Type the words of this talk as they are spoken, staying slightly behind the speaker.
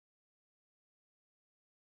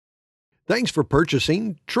Thanks for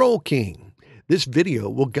purchasing Troll King. This video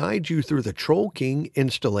will guide you through the Troll King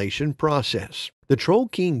installation process. The Troll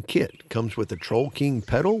King kit comes with a Troll King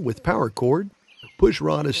pedal with power cord, push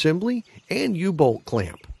rod assembly, and U-bolt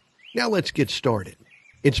clamp. Now let's get started.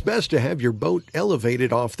 It's best to have your boat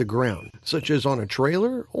elevated off the ground, such as on a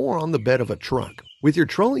trailer or on the bed of a truck. With your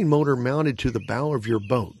trolling motor mounted to the bow of your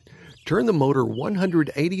boat, turn the motor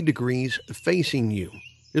 180 degrees facing you.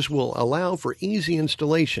 This will allow for easy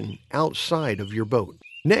installation outside of your boat.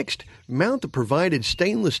 Next, mount the provided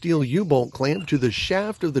stainless steel U-bolt clamp to the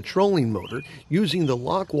shaft of the trolling motor using the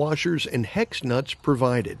lock washers and hex nuts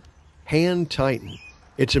provided. Hand tighten.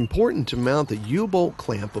 It's important to mount the U-bolt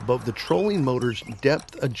clamp above the trolling motor's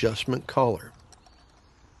depth adjustment collar.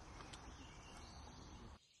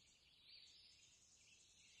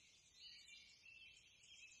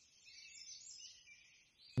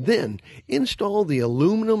 Then, install the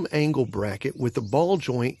aluminum angle bracket with the ball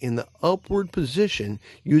joint in the upward position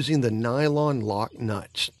using the nylon lock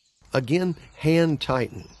nuts. Again, hand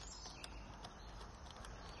tighten.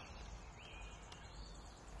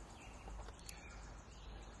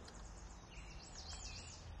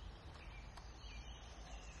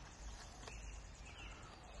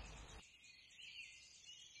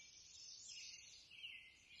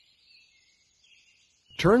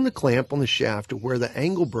 Turn the clamp on the shaft to where the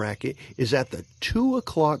angle bracket is at the 2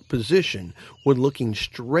 o'clock position when looking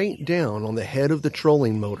straight down on the head of the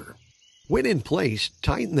trolling motor. When in place,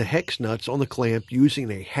 tighten the hex nuts on the clamp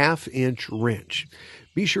using a 1/2-inch wrench.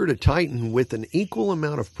 Be sure to tighten with an equal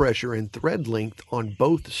amount of pressure and thread length on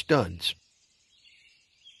both studs.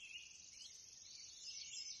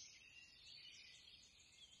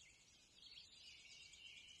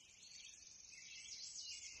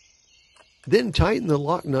 Then tighten the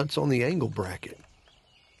lock nuts on the angle bracket.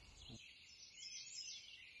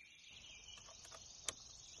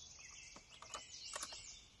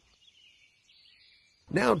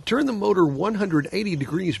 Now turn the motor 180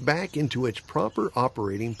 degrees back into its proper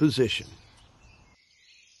operating position.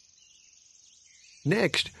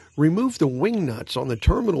 Next, remove the wing nuts on the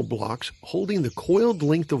terminal blocks holding the coiled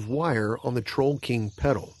length of wire on the Troll King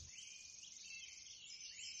pedal.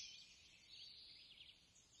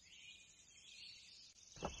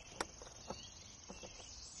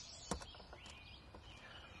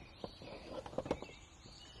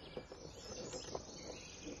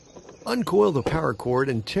 Uncoil the power cord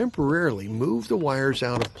and temporarily move the wires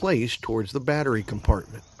out of place towards the battery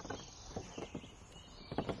compartment.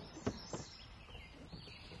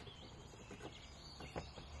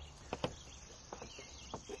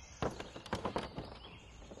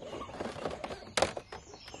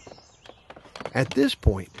 At this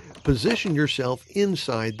point, position yourself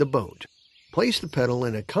inside the boat. Place the pedal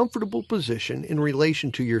in a comfortable position in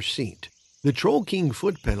relation to your seat. The Troll King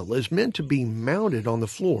foot pedal is meant to be mounted on the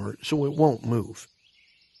floor so it won't move.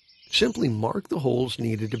 Simply mark the holes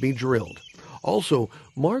needed to be drilled. Also,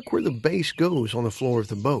 mark where the base goes on the floor of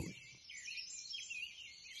the boat.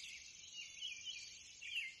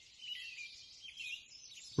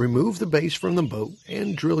 Remove the base from the boat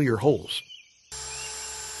and drill your holes.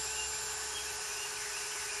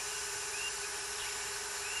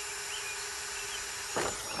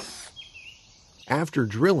 After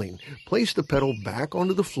drilling, place the pedal back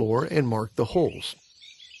onto the floor and mark the holes.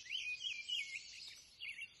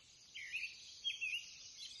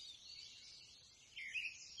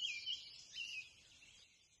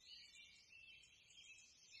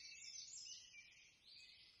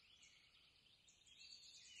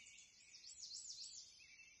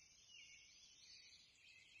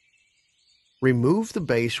 Remove the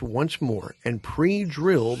base once more and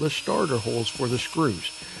pre-drill the starter holes for the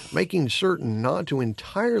screws, making certain not to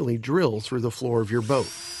entirely drill through the floor of your boat.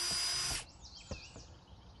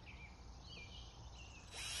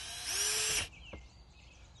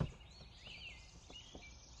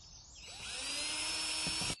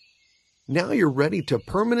 Now you're ready to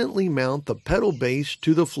permanently mount the pedal base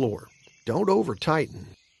to the floor. Don't over-tighten.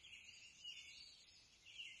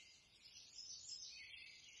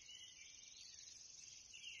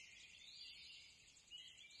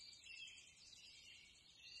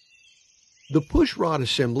 The push rod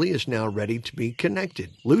assembly is now ready to be connected.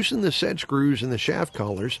 Loosen the set screws in the shaft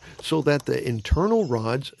collars so that the internal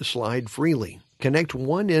rods slide freely. Connect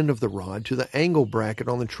one end of the rod to the angle bracket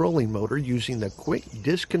on the trolling motor using the quick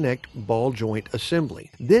disconnect ball joint assembly.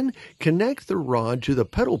 Then connect the rod to the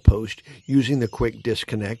pedal post using the quick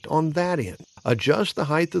disconnect on that end. Adjust the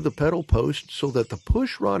height of the pedal post so that the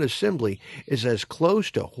push rod assembly is as close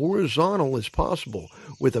to horizontal as possible,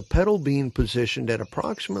 with the pedal being positioned at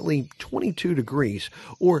approximately 22 degrees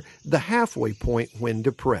or the halfway point when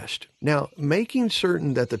depressed. Now, making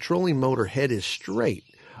certain that the trolling motor head is straight,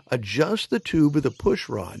 adjust the tube of the push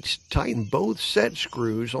rods. Tighten both set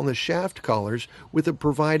screws on the shaft collars with a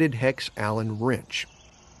provided hex Allen wrench.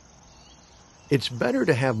 It's better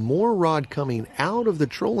to have more rod coming out of the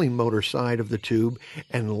trolling motor side of the tube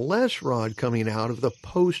and less rod coming out of the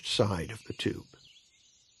post side of the tube.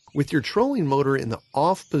 With your trolling motor in the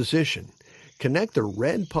off position, connect the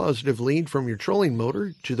red positive lead from your trolling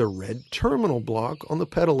motor to the red terminal block on the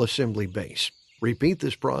pedal assembly base. Repeat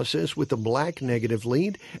this process with the black negative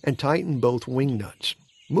lead and tighten both wing nuts.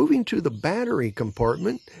 Moving to the battery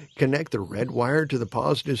compartment, connect the red wire to the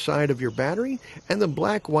positive side of your battery and the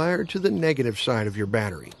black wire to the negative side of your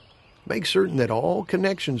battery. Make certain that all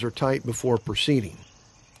connections are tight before proceeding.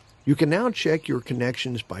 You can now check your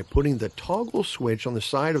connections by putting the toggle switch on the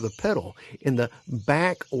side of the pedal in the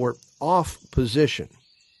back or off position.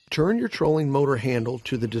 Turn your trolling motor handle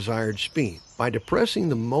to the desired speed. By depressing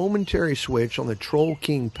the momentary switch on the Troll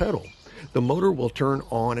King pedal, the motor will turn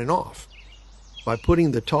on and off. By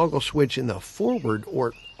putting the toggle switch in the forward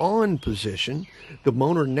or on position, the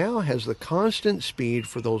motor now has the constant speed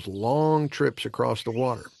for those long trips across the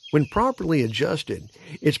water. When properly adjusted,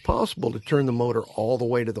 it's possible to turn the motor all the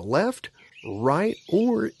way to the left, right,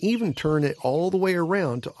 or even turn it all the way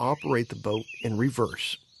around to operate the boat in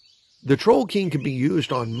reverse. The Troll King can be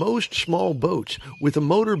used on most small boats with the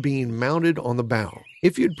motor being mounted on the bow.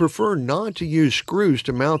 If you'd prefer not to use screws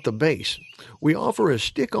to mount the base, we offer a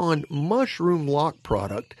stick-on mushroom lock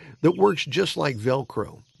product that works just like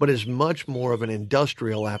Velcro, but is much more of an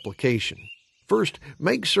industrial application. First,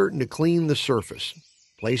 make certain to clean the surface.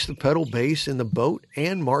 Place the pedal base in the boat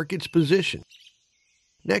and mark its position.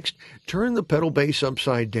 Next, turn the pedal base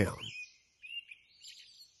upside down.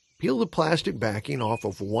 Peel the plastic backing off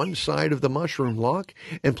of one side of the mushroom lock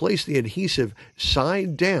and place the adhesive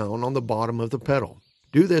side down on the bottom of the pedal.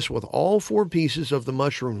 Do this with all 4 pieces of the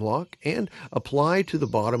mushroom lock and apply to the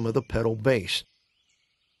bottom of the pedal base.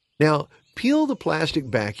 Now, peel the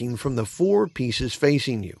plastic backing from the 4 pieces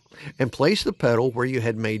facing you and place the pedal where you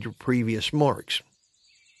had made your previous marks.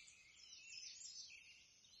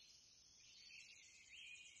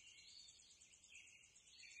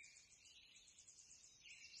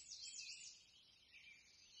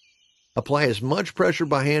 Apply as much pressure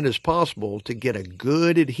by hand as possible to get a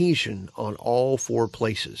good adhesion on all 4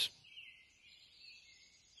 places.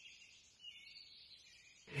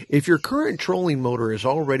 If your current trolling motor is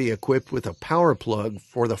already equipped with a power plug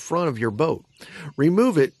for the front of your boat,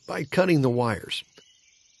 remove it by cutting the wires.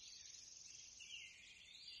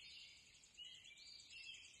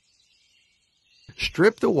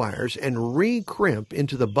 Strip the wires and re-crimp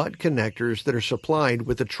into the butt connectors that are supplied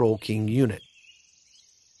with the Troll King unit.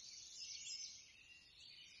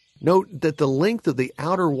 Note that the length of the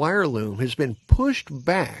outer wire loom has been pushed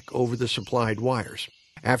back over the supplied wires.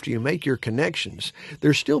 After you make your connections,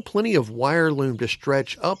 there's still plenty of wire loom to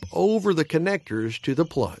stretch up over the connectors to the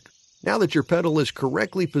plug. Now that your pedal is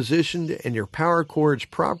correctly positioned and your power cords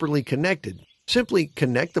properly connected, simply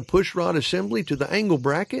connect the push rod assembly to the angle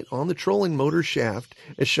bracket on the trolling motor shaft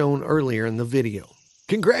as shown earlier in the video.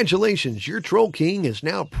 Congratulations, your Troll King is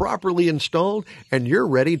now properly installed and you're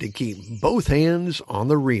ready to keep both hands on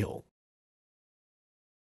the reel.